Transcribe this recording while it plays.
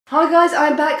Hi guys,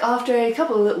 I'm back after a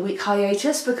couple of little week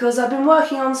hiatus because I've been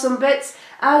working on some bits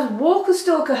as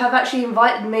Stalker have actually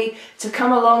invited me to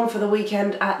come along for the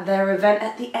weekend at their event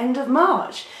at the end of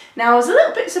March. Now I was a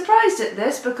little bit surprised at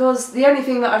this because the only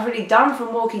thing that I've really done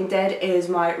from Walking Dead is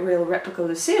my real replica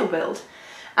Lucille build.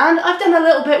 And I've done a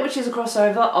little bit which is a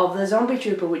crossover of the Zombie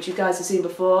Trooper, which you guys have seen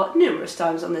before numerous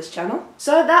times on this channel.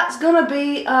 So that's going to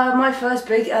be my first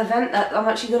big event that I'm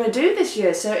actually going to do this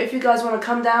year. So if you guys want to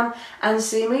come down and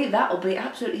see me, that will be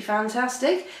absolutely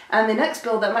fantastic. And the next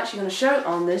build that I'm actually going to show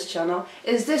on this channel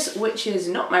is this, which is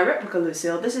not my replica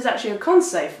Lucille. This is actually a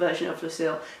con-safe version of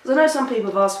Lucille. Because I know some people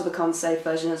have asked for the con-safe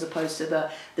version as opposed to the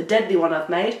deadly one I've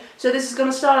made. So this is going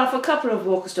to start off a couple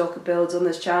of Stalker builds on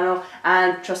this channel.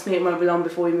 And trust me, it won't be long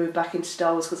before we move back into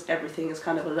Star Wars because everything is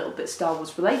kind of a little bit Star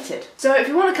Wars related. So if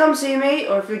you want to come see me,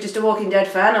 or if you're just a Walking Dead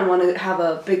fan and want to have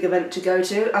a big event to go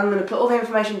to, I'm going to put all the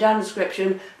information down in the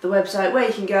description, the website where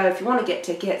you can go if you want to get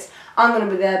tickets. I'm going to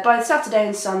be there both Saturday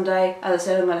and Sunday. As I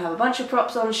said, I'm going to have a bunch of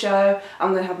props on show,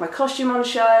 I'm going to have my costume on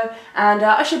show, and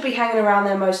I should be hanging around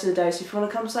there most of the day, so if you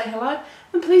want to come say hello,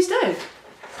 then please do.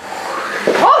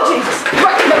 Oh Jesus!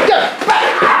 Right, no, go!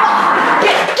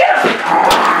 Right! Get up!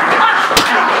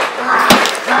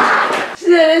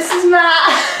 This is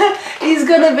Matt. He's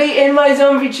gonna be in my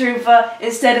Zombie Trooper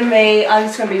instead of me. I'm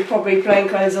just gonna be probably playing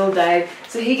clothes all day,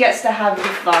 so he gets to have the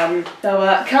fun.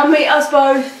 So come meet us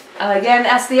both. Again,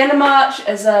 that's the end of March,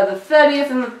 as the 30th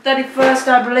and the 31st,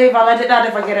 I believe. I'll edit that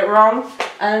if I get it wrong.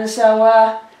 And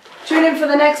so tune in for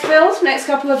the next build, next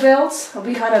couple of builds. Will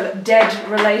be kind of dead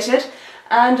related.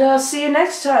 And I'll see you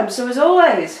next time. So as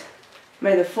always,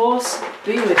 may the Force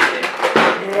be with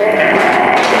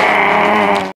you.